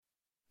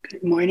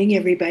Good morning,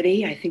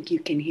 everybody. I think you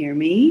can hear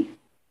me.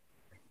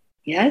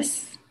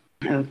 Yes?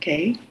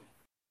 Okay.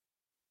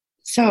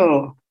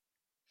 So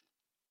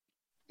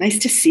nice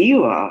to see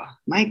you all.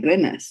 My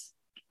goodness.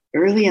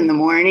 Early in the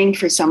morning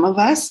for some of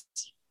us,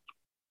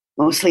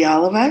 mostly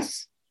all of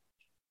us.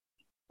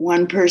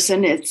 One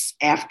person, it's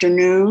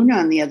afternoon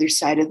on the other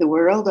side of the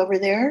world over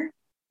there.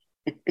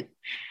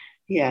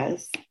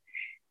 Yes.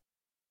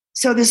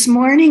 So this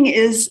morning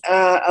is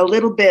a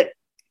little bit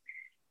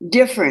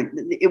different.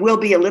 It will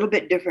be a little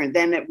bit different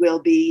than it will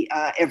be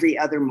every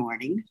other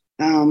morning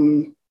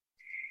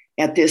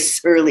at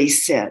this early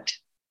sit.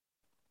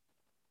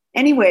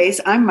 Anyways,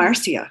 I'm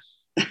Marcia.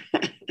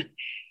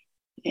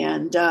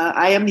 And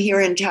I am here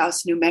in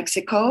Taos, New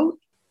Mexico,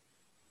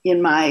 in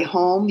my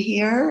home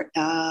here.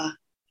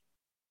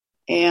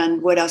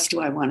 And what else do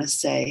I want to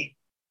say?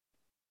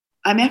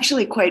 I'm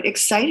actually quite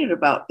excited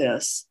about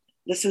this.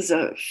 This is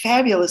a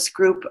fabulous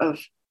group of,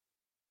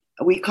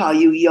 we call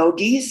you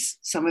yogis.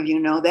 Some of you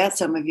know that,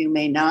 some of you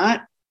may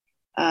not.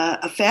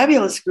 A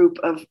fabulous group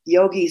of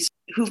yogis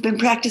who've been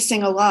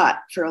practicing a lot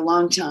for a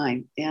long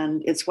time.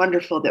 And it's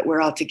wonderful that we're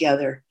all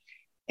together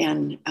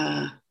and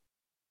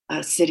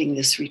sitting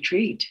this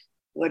retreat.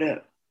 What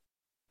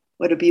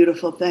a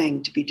beautiful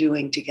thing to be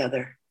doing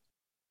together.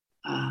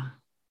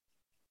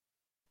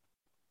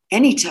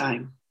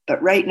 Anytime,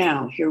 but right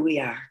now, here we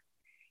are.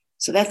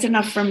 So that's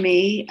enough from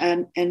me.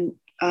 And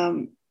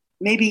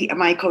maybe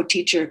my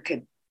co-teacher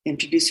could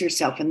introduce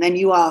herself, and then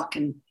you all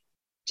can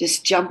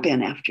just jump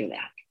in after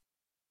that.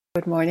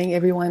 Good morning,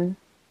 everyone.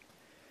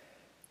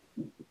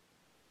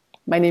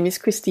 My name is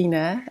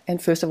Christina,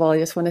 and first of all, I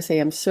just want to say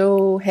I'm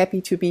so happy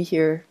to be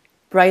here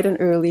bright and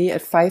early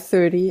at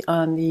 5:30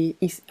 on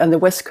the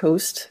West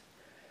Coast.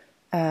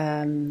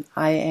 I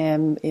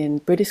am in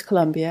British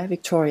Columbia,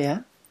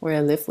 Victoria, where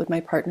I live with my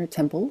partner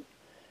Temple,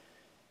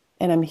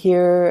 and I'm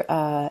here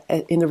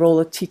in the role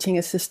of teaching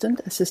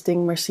assistant,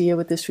 assisting Marcia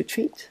with this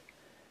retreat.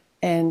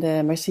 And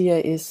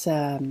Marcia is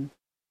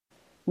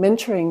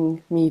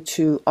mentoring me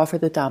to offer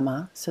the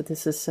Dhamma, so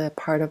this is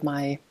part of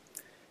my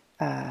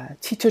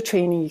teacher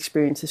training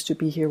experiences to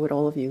be here with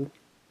all of you.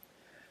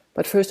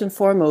 But first and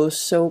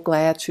foremost, so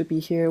glad to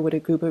be here with a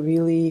group of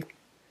really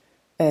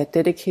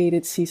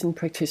dedicated, seasoned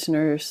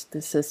practitioners.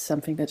 This is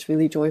something that's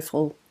really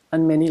joyful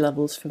on many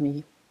levels for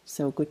me.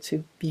 So good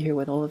to be here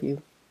with all of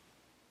you.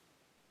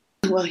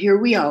 Well, here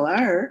we all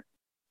are.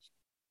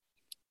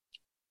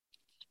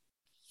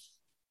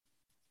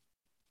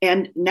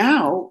 And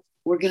now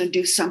we're going to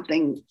do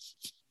something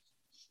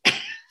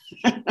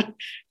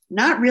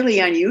not really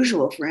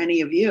unusual for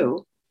any of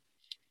you.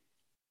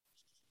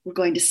 We're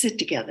going to sit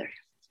together.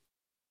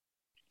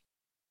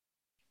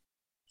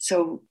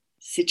 So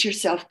sit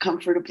yourself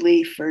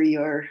comfortably for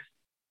your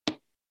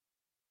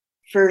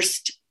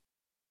first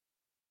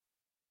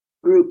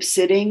group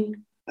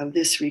sitting of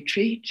this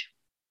retreat.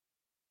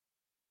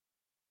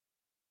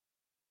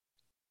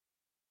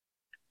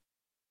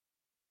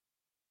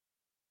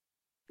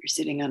 You're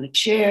sitting on a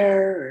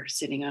chair or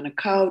sitting on a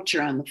couch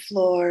or on the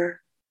floor.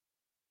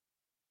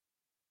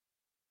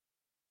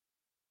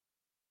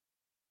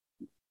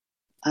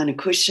 On a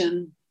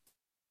cushion.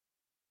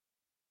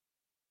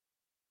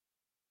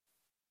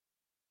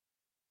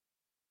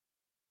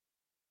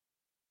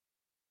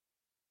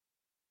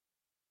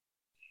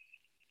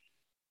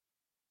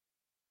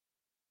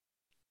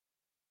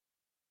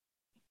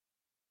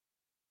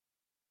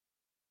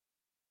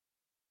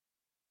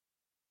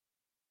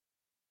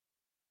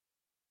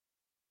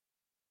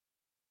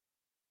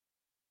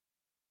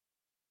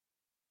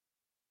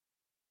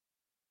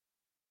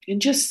 And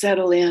just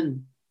settle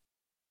in.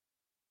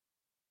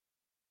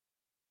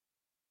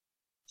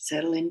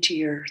 Settle into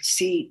your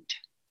seat.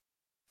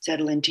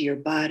 Settle into your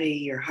body,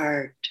 your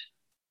heart.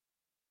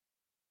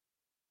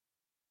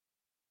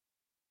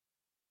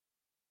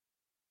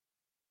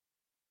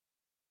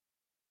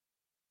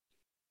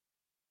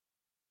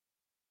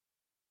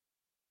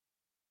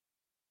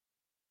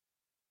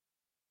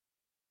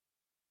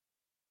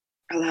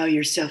 Allow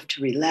yourself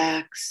to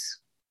relax.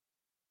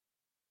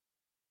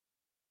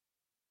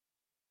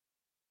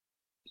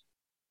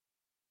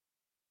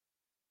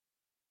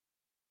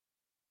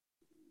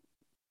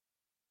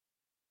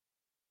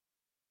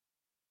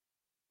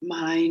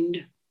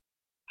 Mind,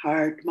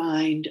 heart,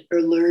 mind,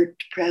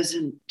 alert,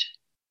 present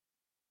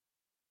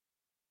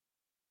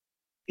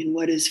in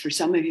what is for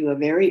some of you a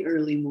very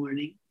early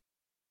morning.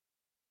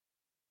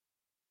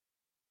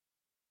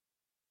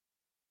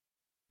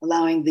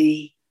 Allowing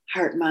the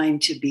heart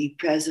mind to be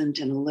present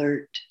and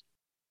alert.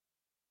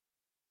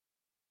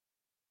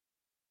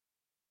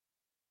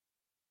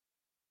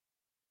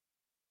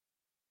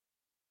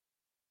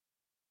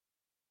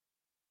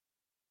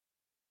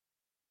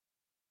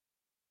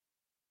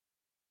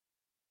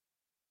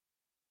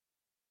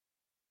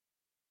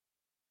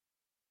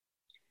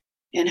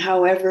 And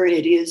however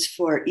it is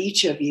for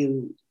each of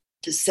you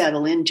to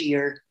settle into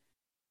your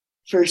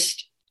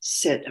first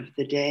sit of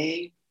the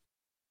day,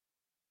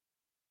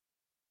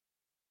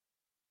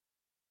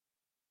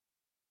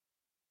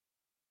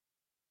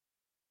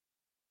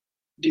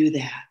 do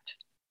that.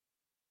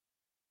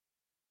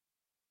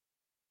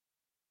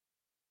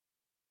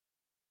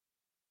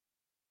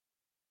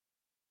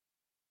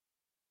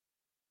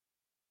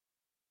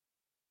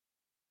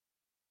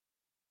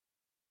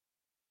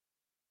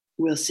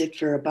 We'll sit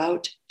for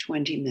about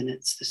 20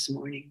 minutes this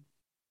morning.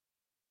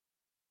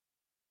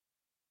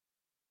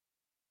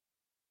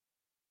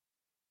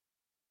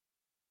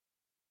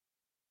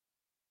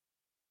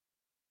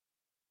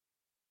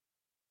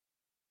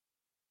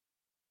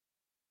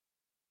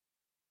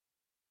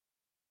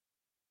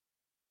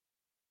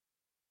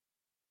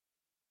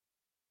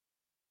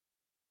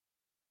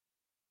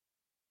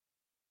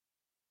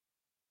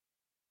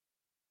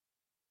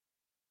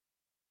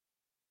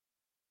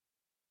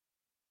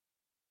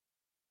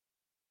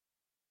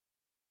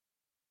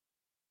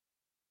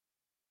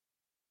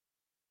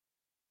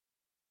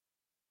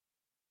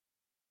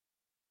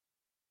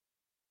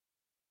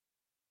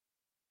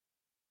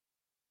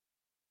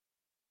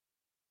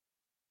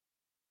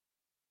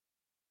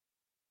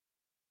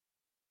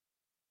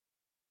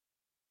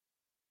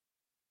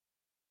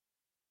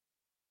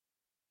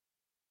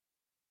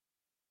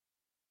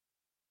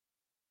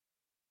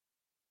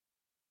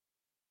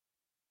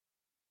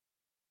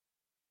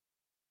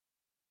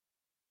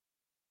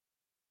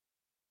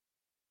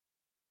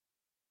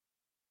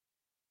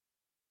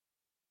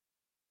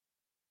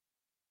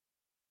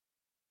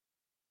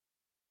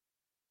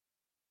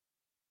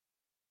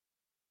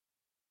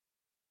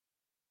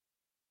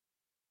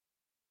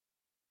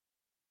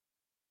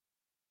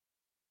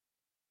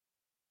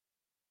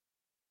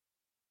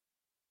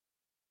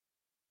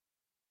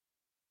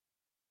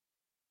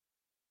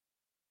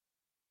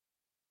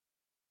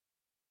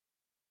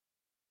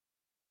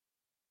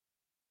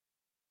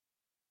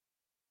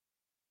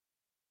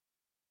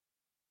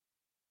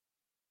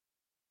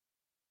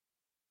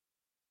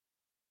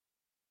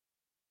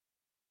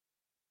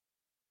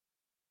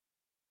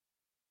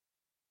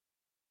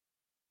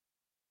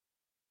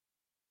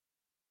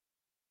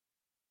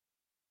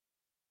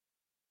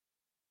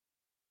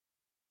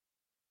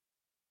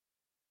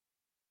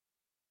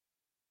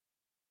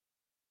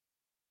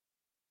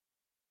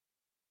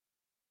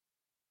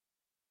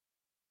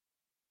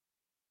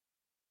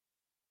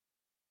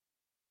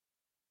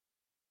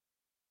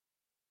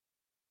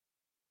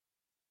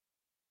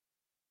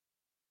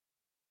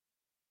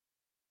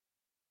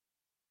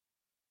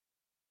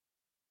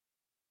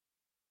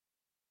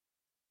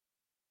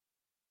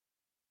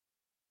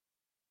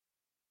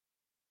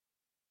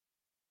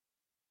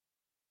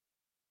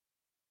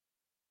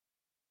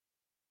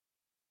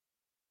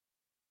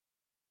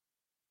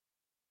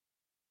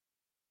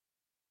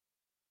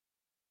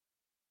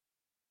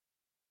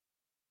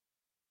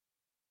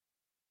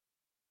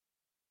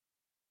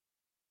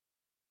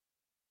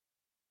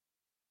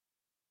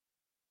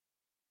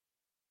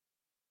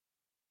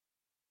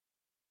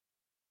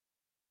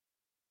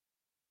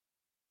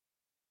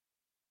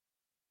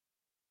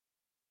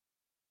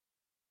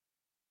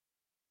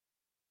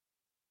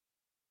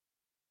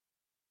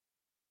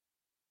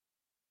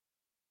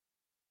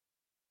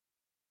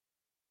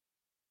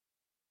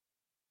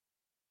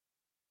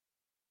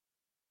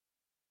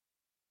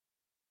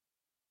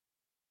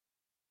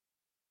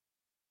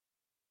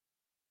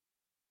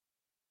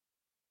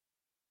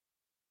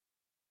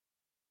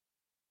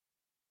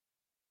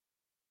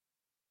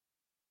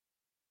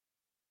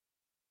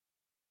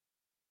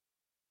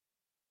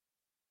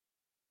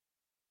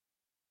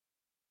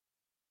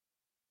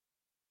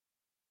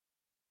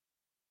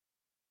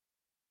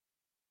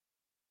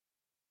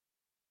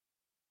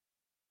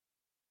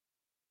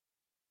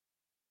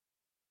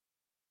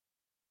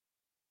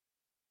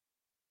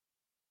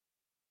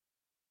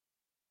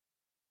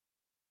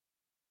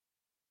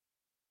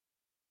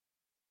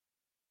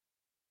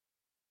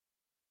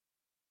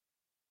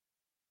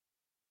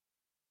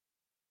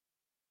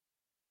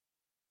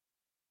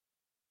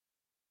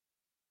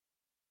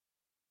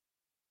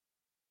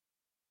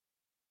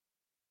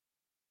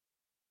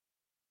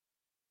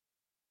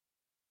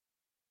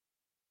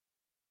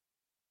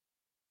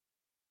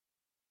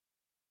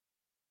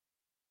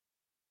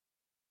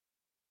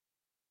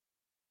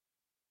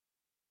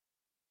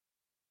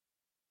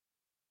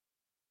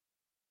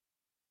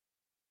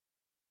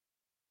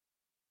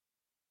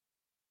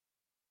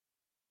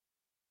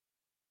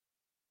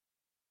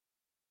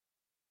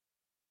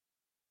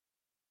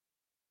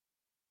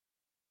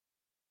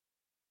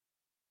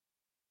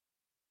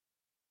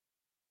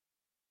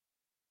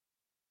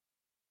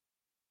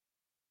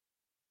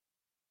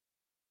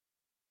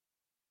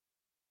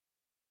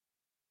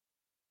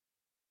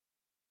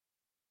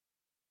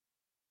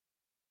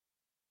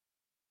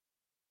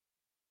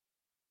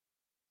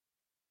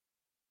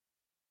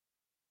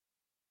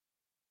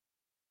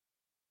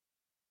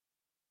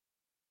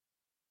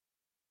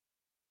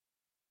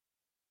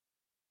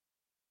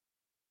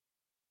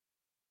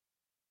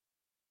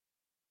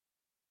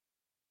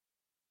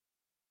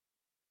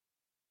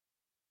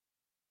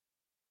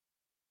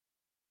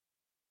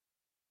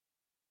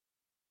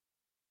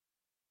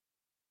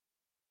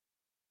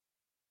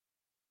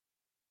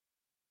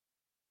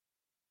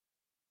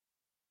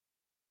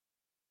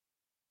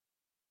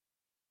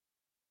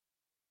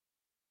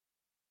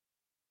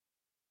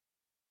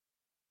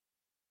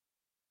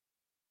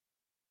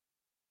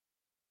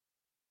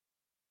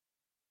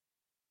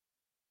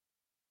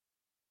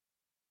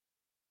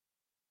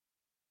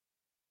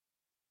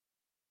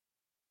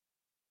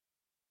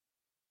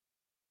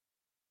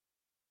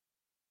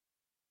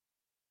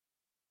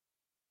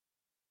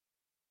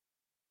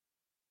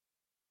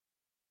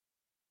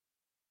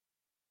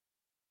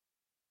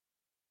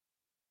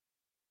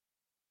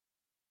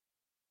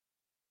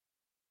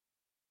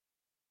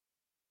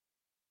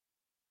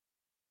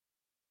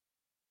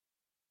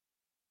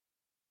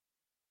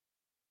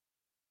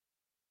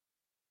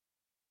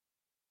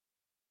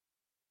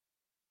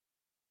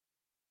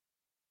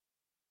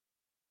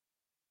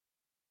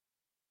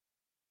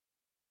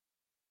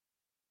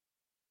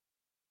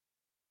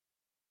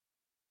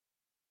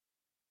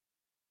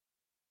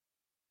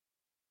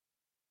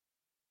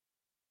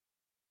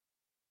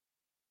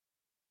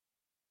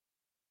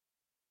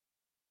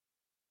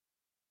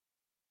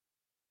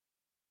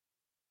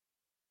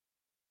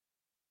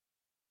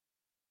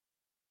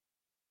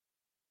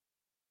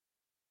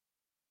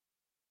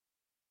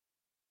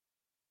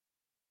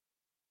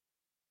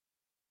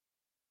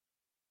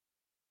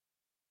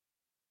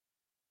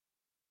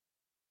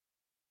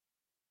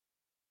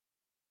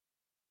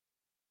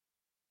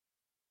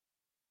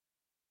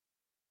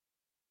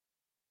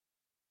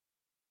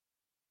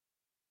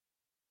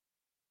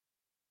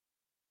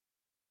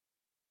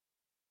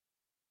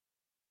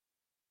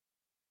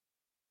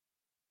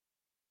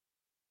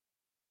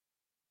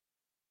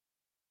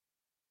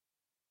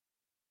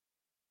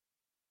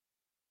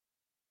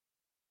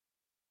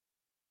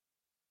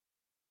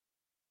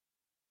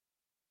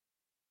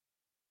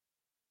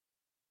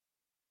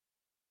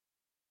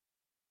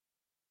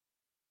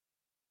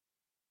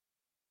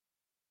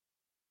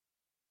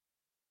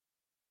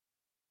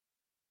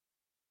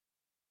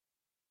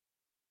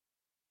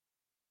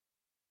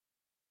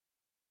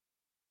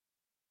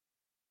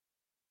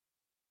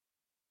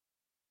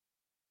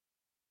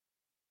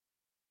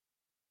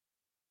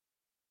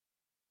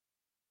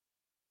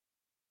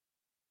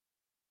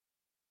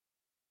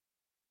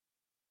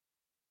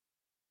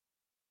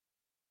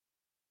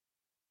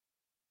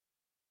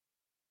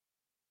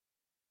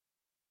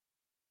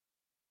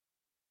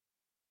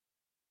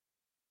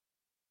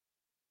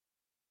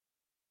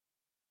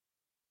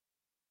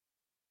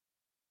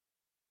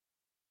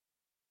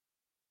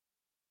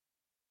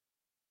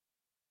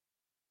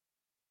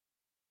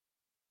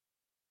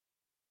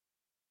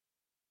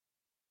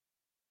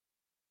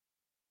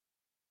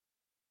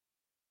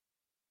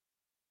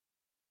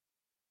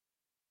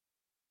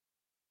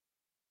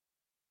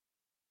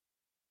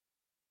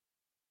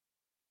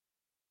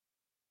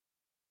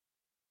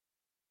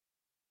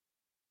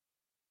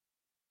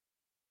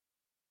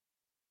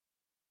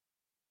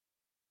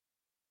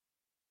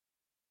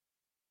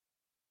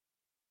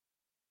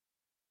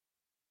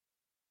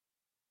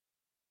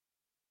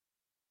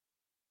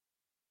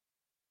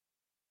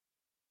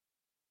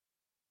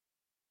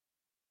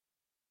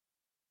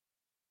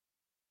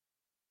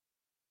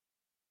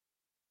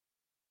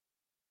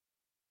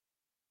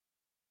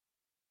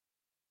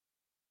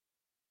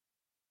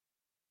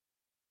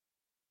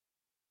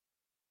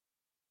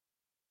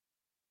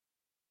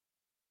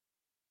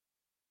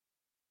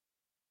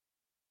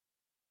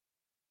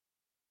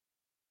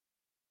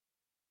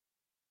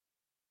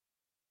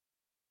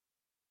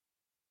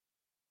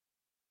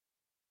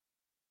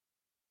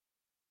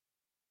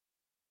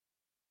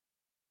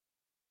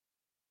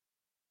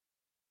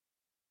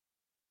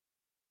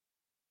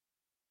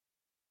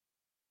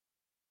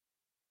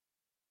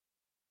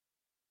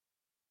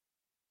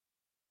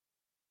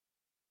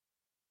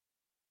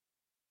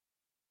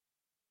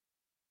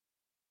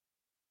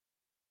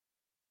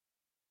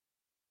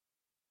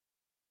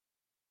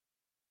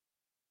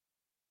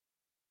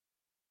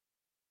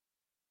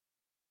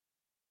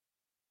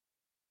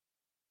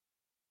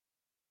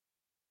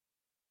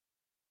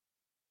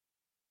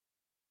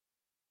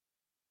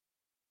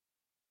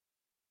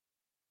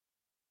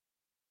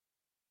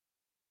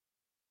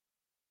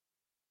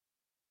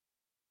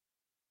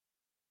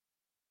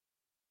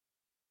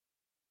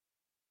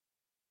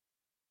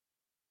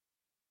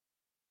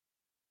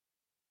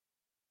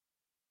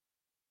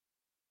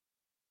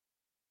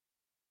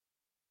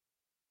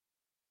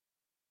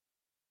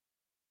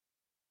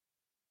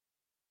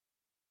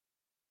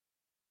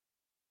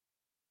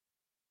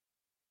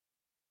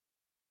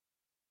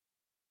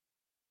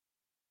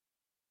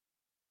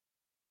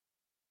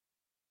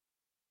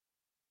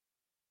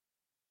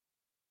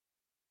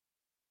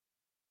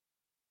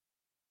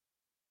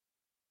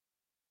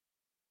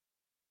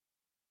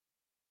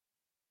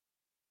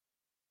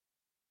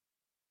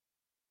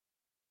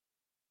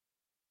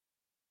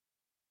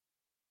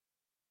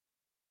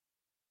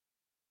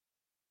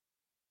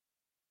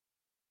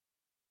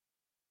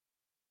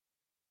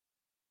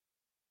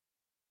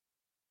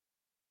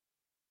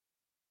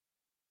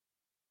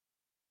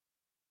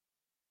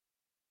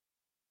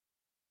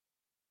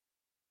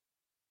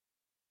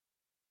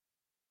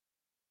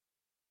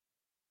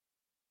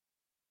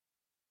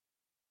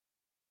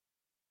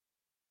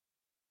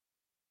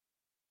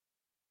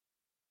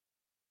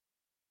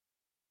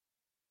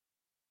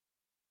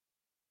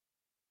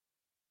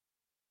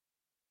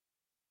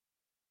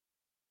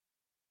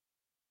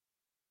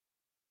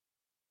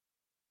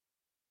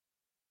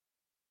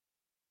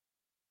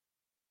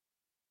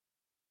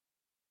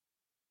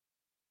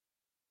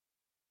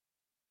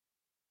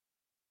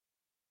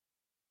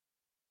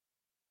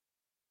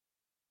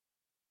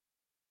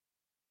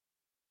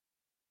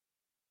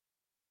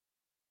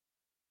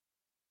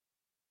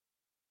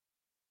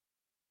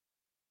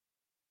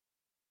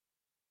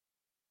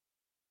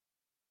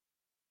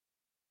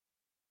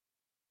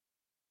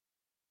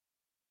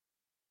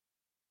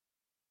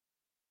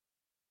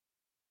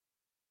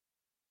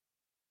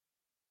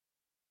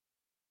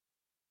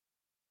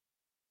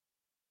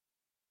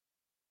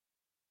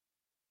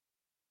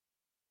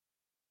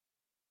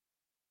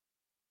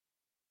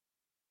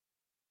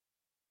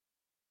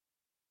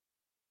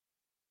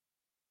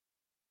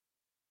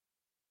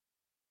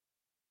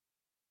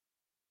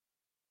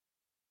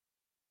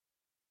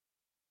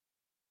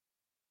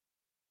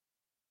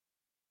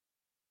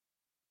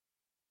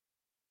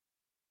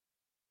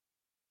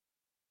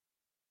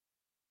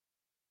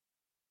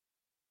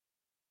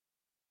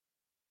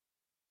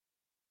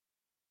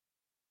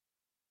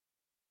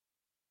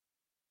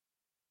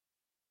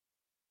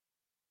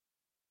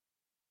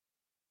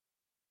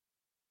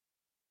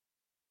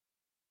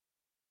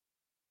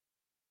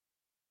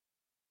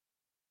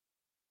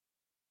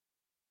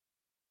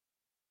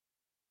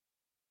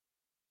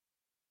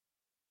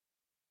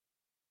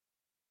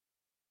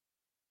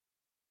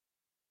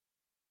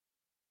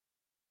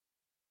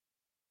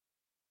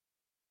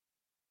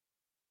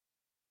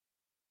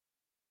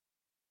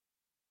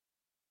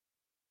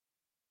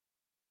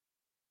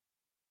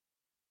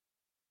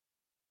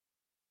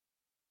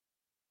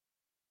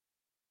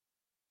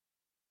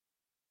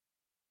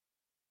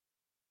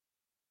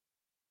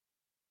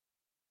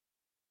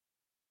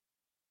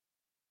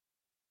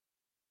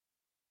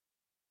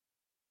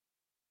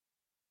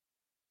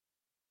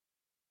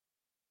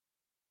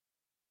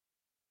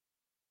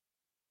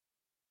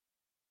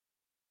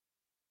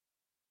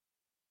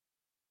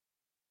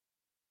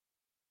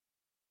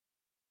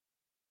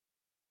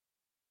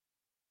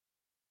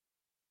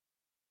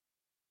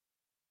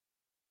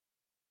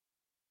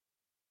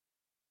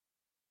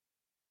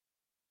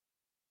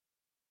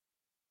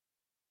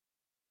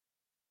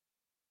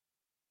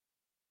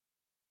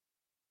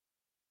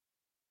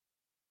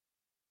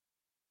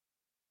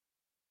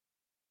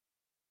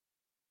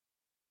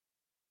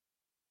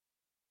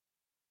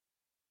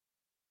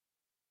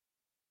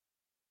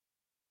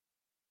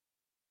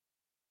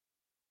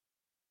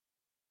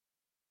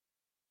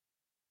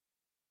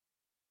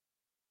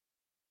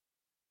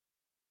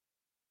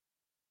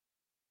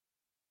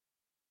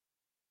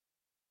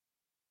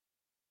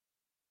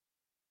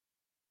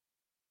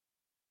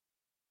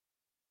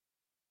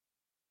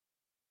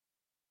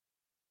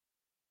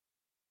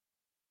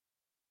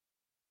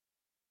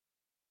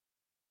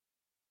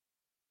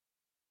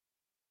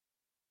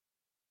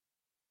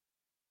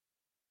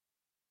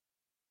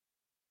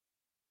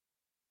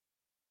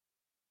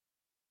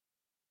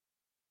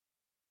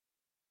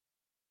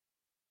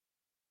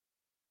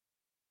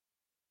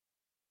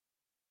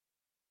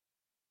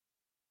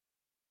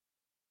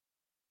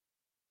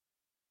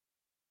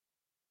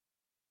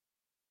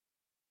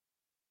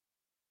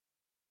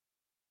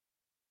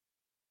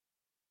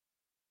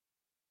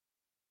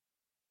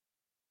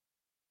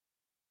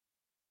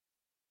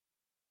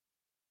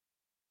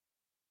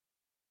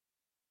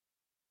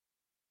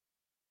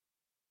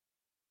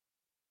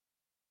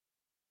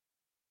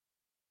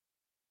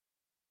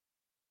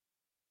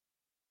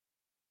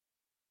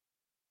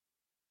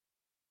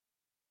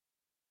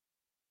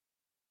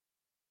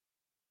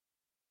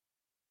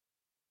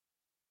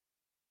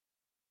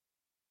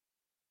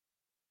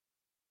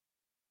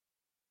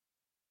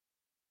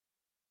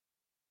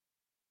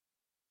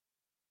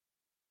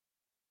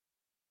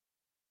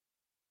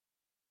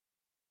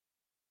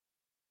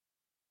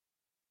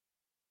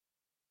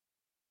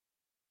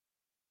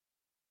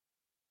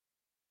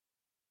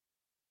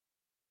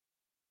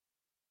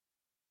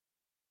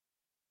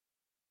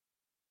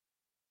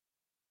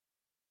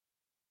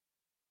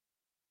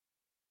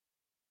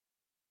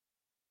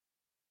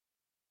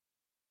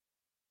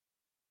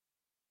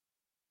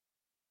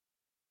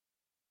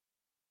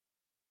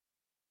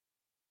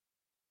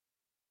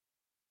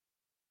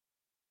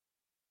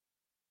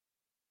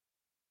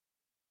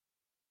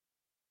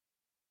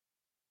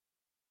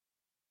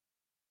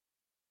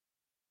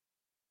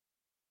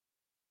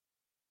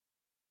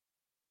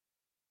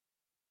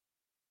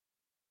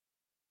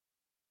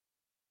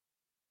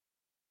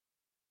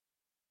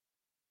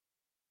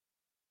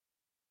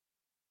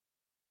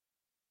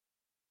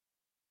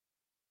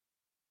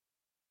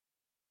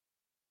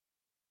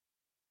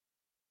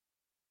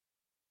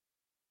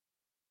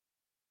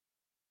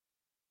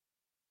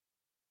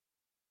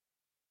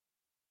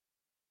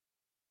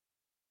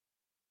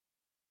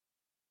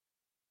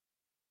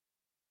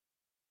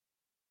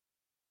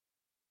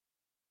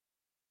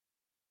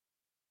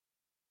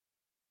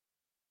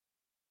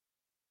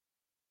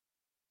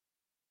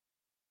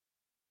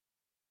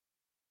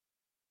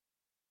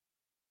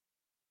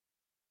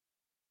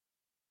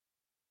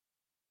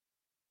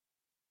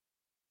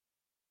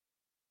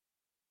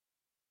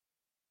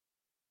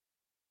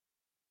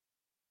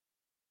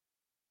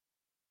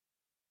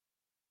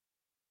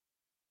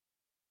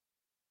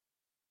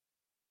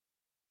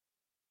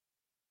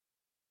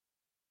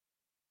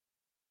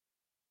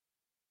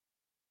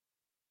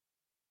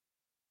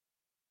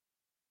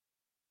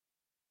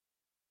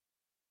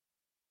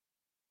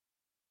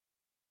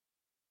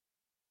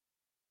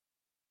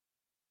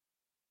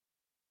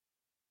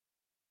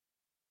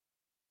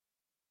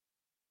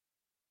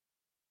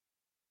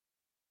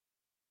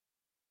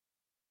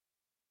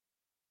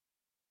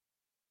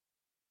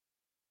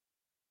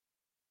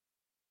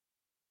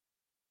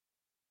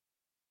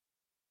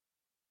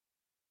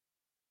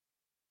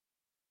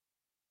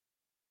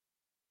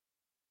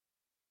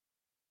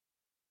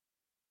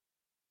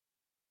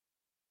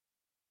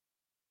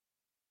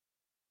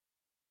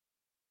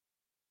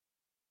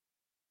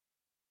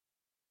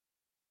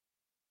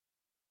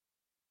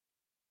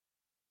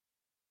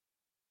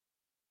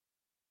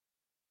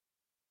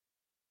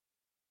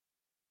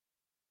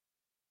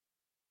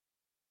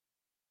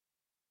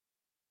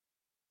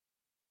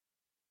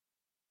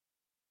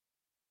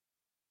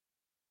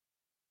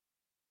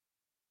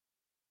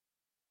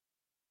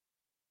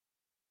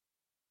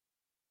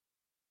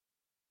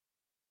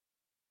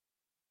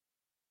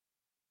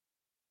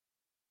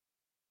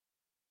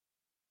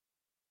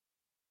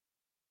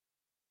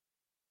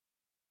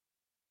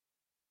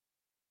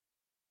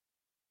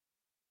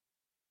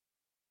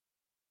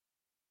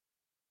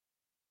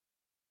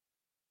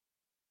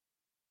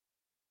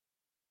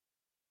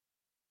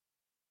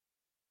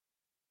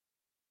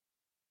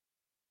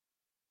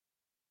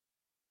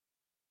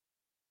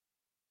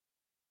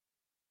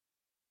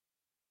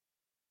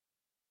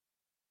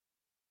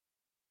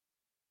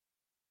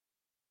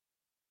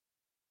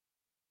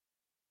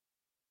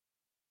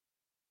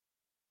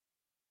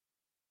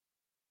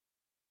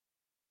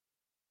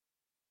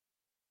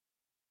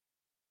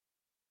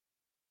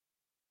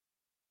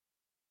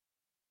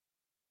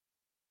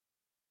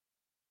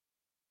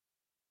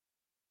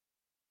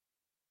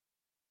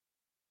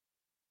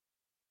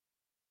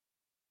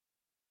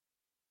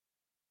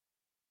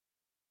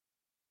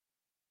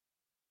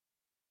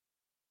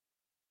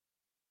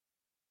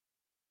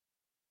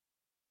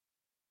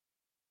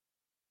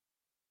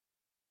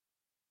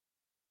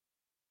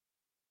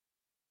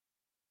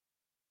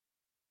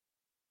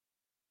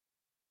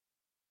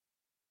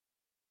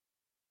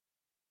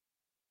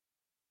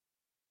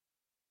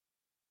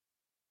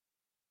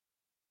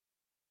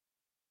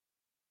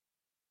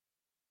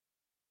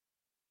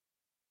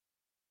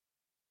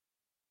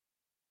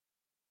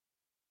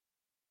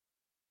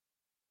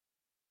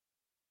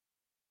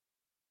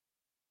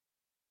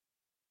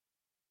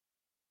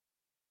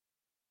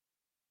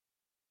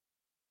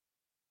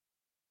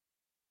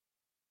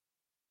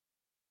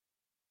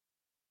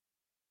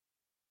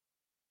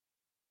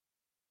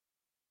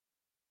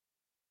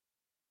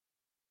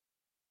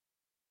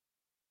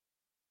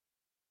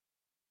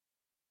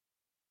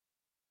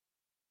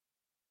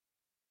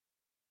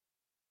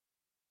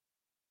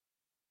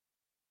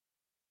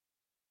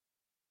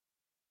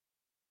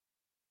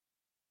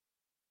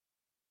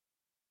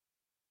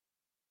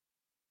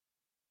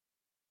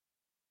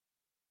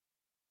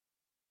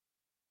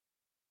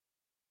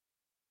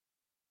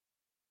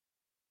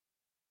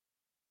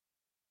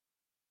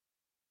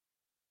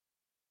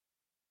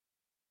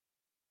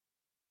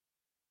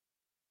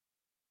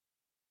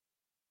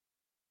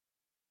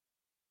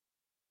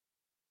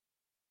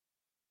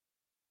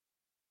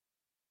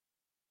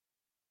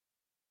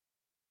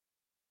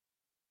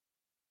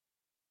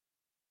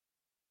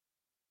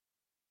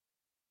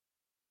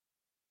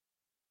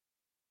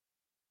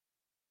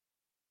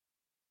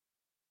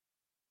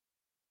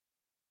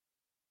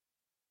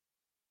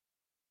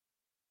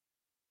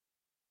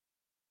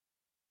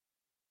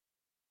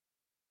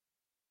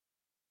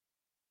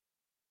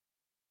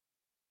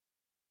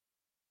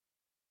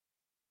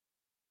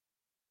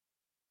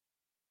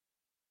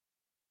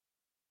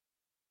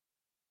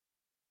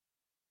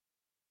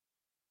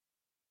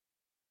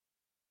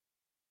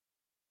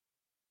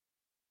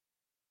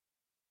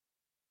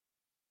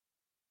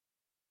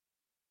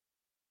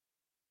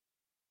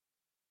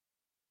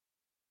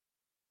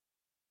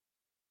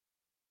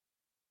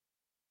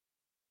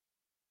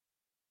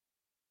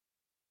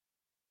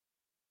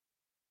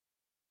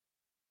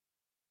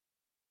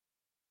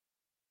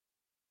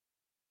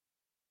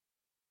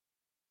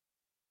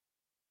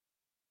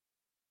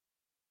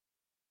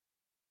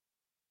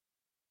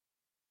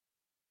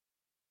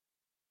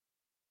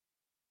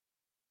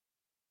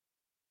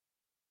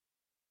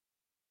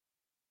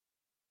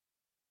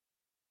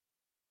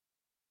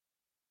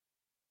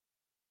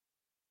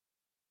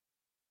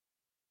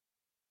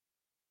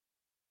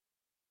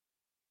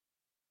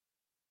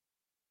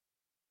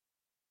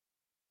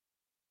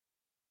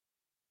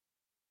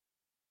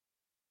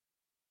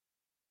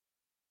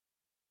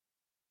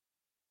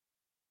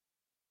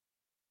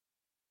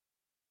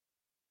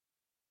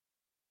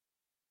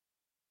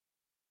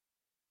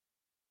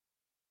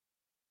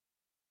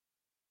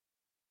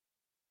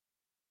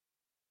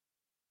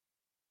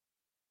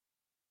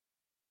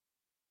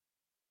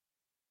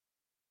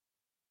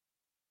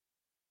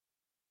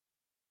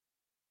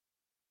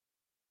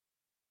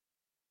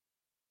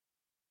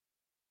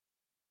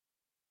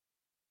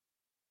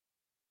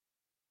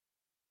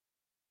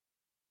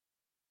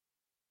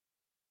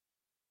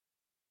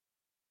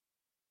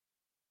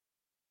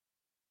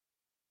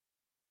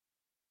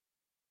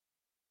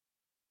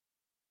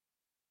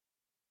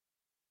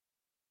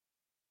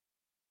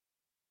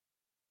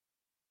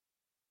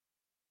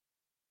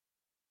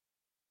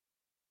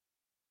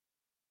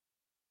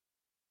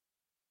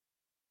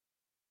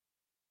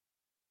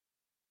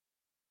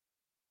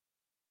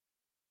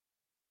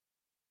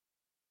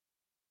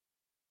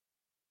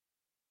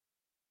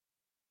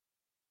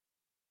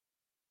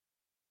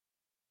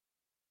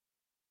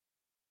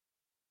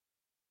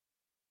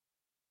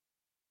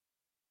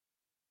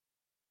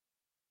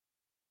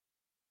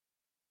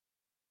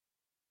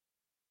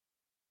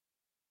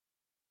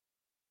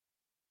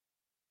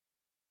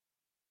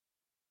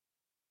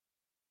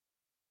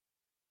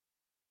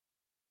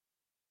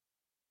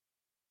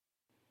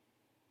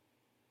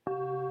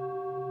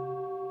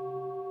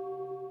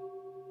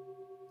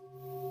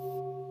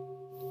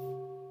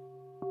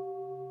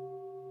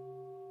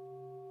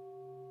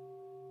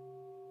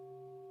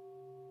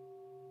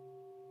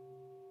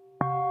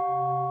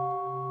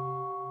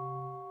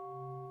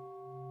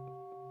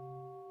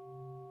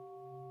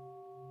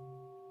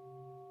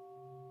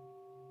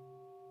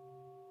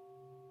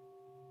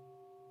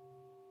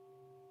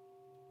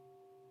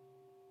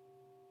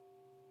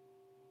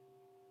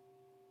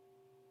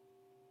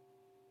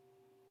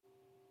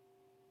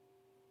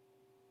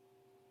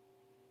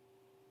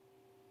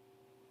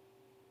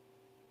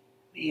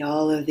 May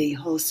all of the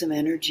wholesome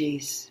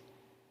energies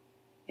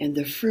and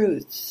the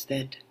fruits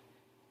that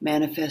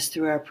manifest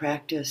through our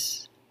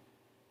practice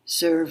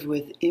serve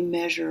with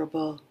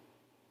immeasurable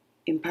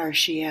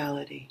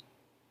impartiality,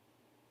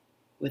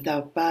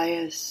 without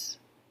bias,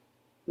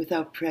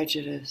 without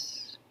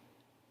prejudice,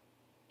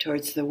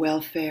 towards the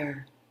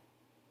welfare,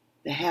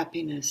 the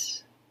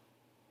happiness,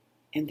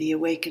 and the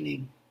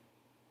awakening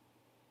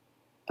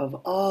of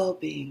all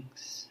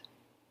beings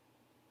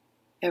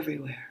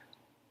everywhere.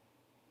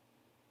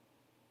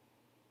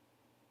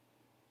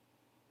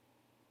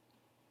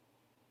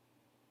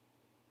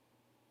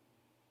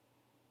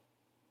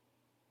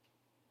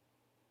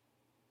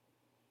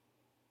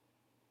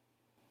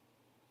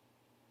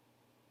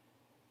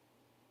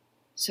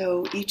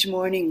 So each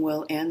morning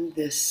we'll end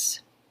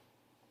this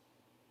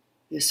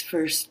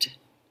first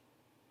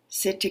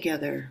sit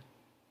together,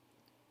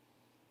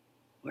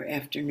 or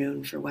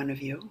afternoon for one of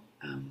you,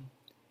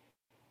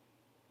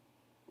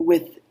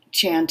 with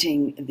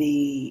chanting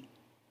the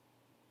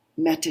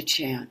Metta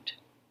chant.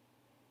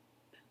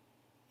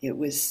 It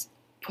was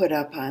put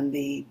up on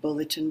the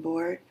bulletin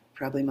board.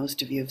 Probably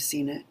most of you have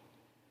seen it.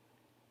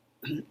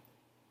 And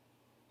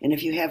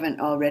if you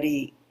haven't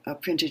already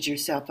printed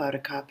yourself out a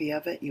copy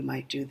of it, you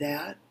might do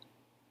that.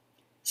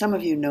 Some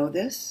of you know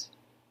this,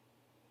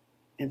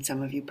 and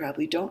some of you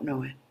probably don't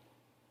know it.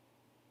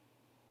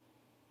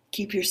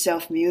 Keep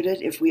yourself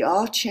muted. If we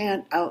all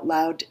chant out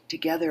loud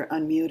together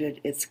unmuted,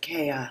 it's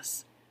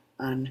chaos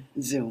on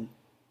Zoom.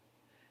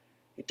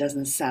 It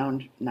doesn't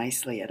sound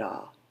nicely at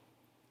all.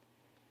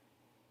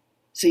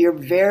 So you're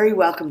very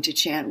welcome to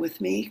chant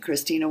with me.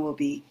 Christina will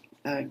be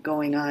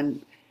going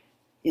on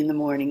in the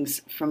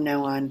mornings from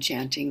now on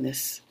chanting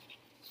this.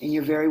 And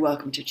you're very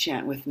welcome to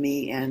chant with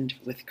me and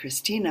with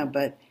Christina,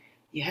 but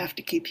you have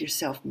to keep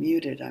yourself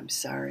muted, I'm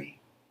sorry.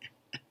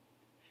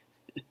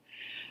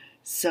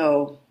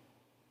 So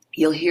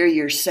you'll hear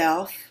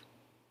yourself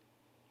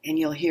and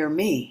you'll hear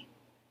me,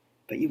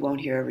 but you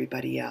won't hear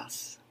everybody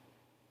else.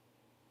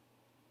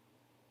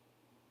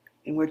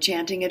 And we're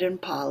chanting it in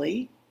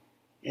Pali,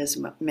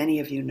 as many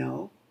of you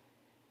know.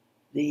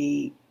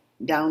 The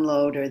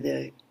download or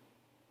the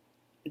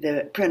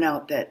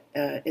printout that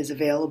is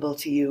available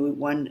to you,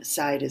 one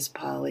side is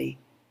Pali,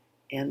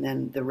 and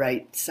then the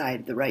right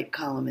side, the right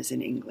column is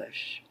in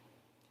English.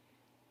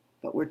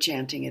 But we're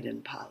chanting it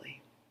in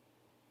Pali.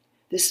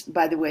 This,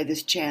 by the way,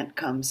 this chant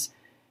comes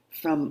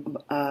from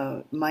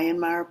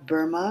Myanmar,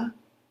 Burma,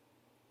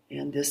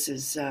 and this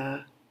is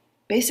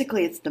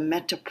basically it's the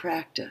Metta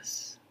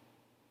practice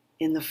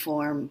in the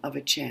form of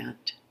a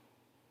chant.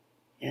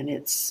 And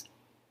it's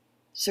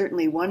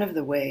certainly one of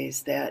the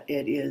ways that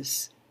it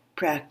is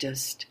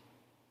practiced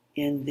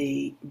in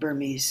the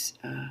Burmese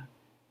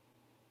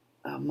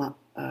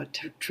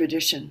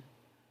tradition,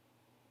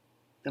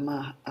 the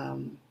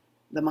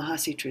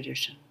Mahasi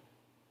tradition.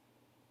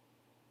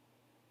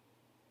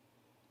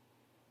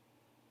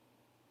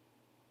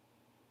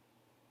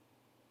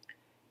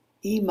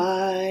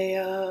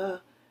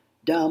 Imaya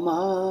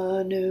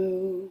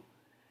Dhammanu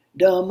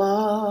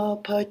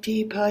Dhamma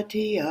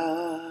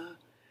Patipatiya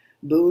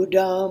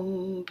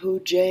Buddham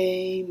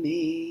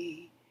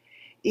Pujami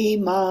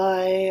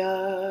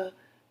Imaya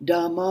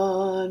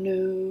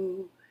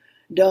Dhammanu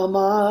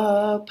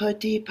Dhamma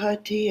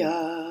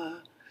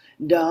Patipatiya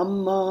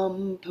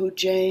Dhammam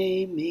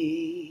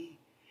Pujami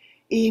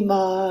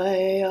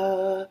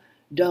Imaya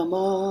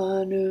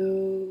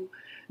Dhammanu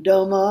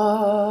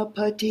Dhamma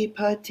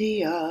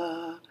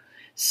Patipatiya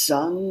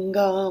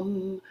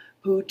Sangam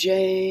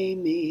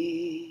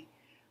Pujami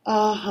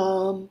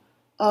Aham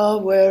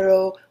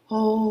Awero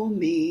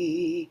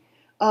Homi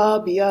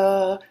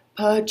Abhya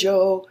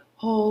Pajo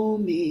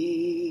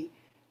Homi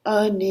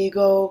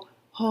Anigo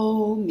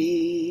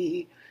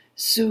Homi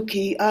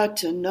Sukhi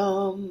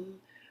Atanam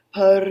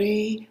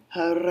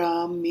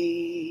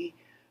Pariharami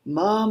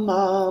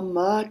Mama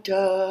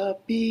Mata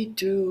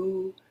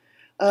Pitu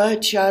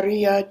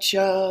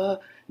Acharyacha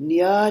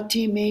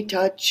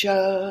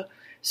Nyatimitacha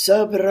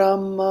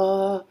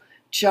Sabrahma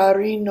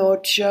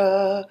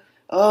Charinocha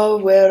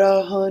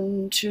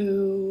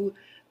Averahantu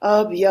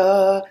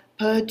Abhya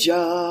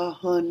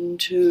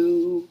Pajahantu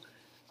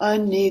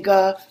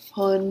Aniga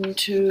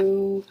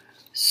Hantu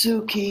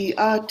Sukhi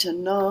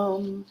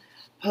Atanam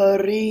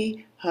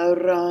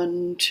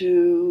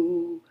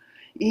Pariharantu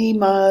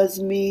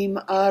Imazmim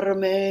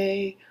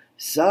Arme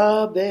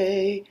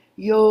Sabe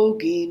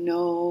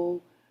Yogino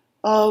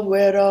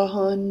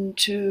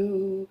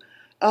Averahantu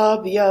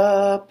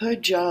Abhya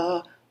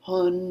Pajahantu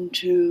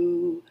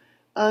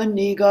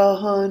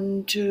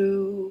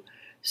Anigahantu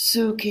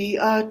Sukhi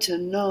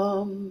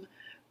Atanam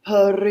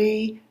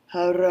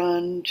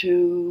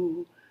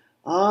Pariharantu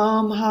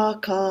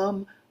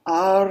Amhakam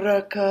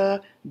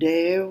Araka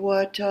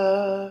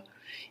Devata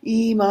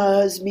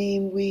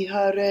Imazmim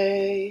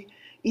Vihare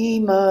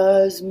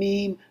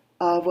Imazmim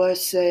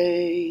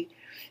Avase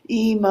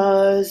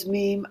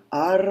Imazmim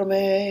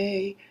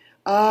Arme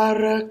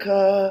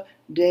Araka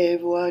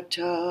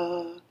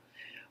Devata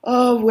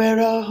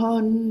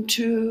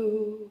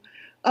Averahantu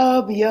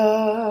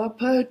Abhya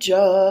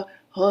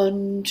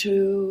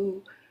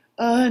Hontu,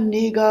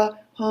 Aniga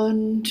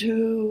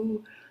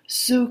Hontu,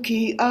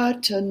 Suki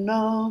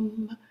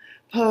Atanam,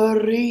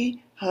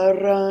 Pari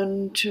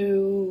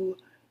Harantu,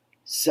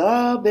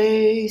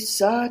 Sabe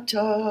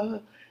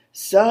Sata,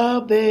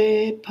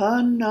 Sabe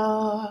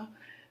Panna,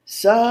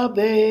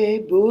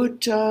 Sabe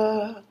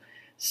Bhutta,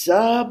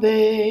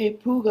 Sabe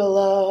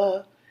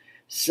Pugala,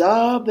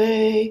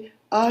 Sabe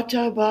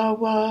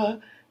Atabhawa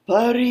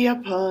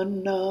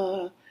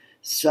Pariyapanna,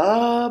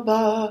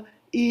 Saba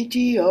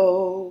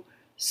Itio,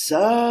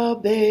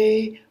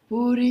 Sabe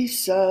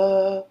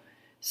Purisa,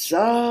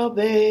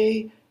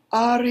 Sabe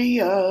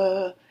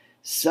Arya,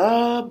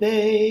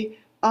 Sabe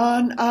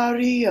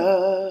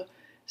Anarya,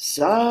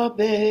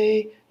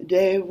 Sabe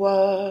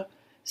Dewa,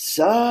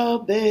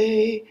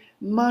 Sabe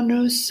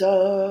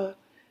Manusa,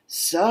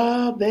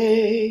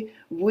 Sabe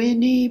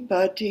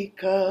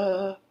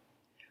Vinipatika,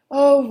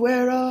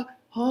 Awera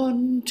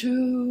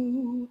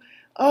Hontu,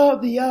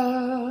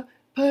 Abhya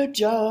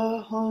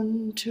Paja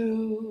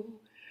Hontu,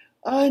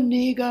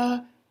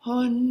 Aniga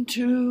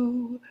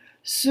Hontu,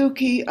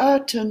 Suki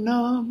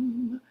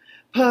Atanam,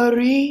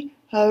 Pari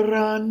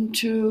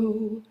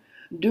Harantu,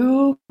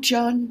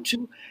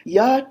 Dukchantu,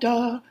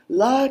 Yata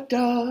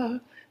Lata,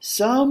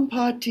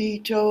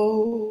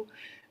 Sampatito,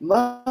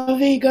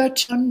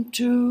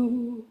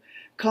 Mavigachantu,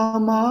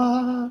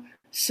 Kama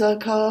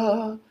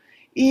Saka,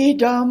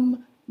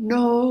 Idam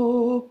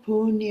no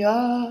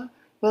Punya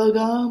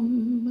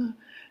Bhagam,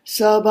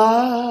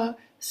 Sabha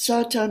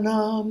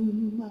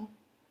Satanam,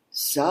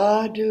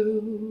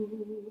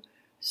 Sadhu,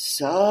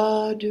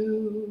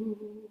 Sadhu,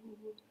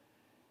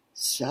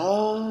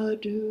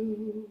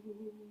 Sadhu.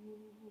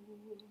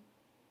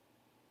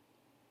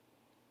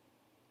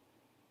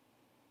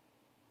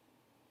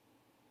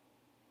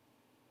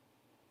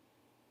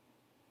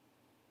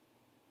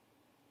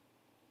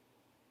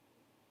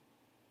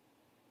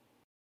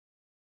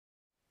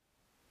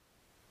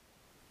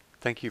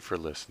 Thank you for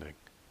listening.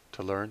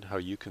 To learn how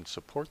you can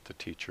support the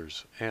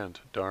teachers and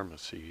Dharma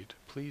Seed,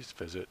 please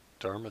visit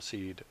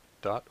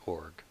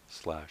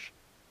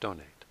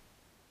dharmaseed.org/donate.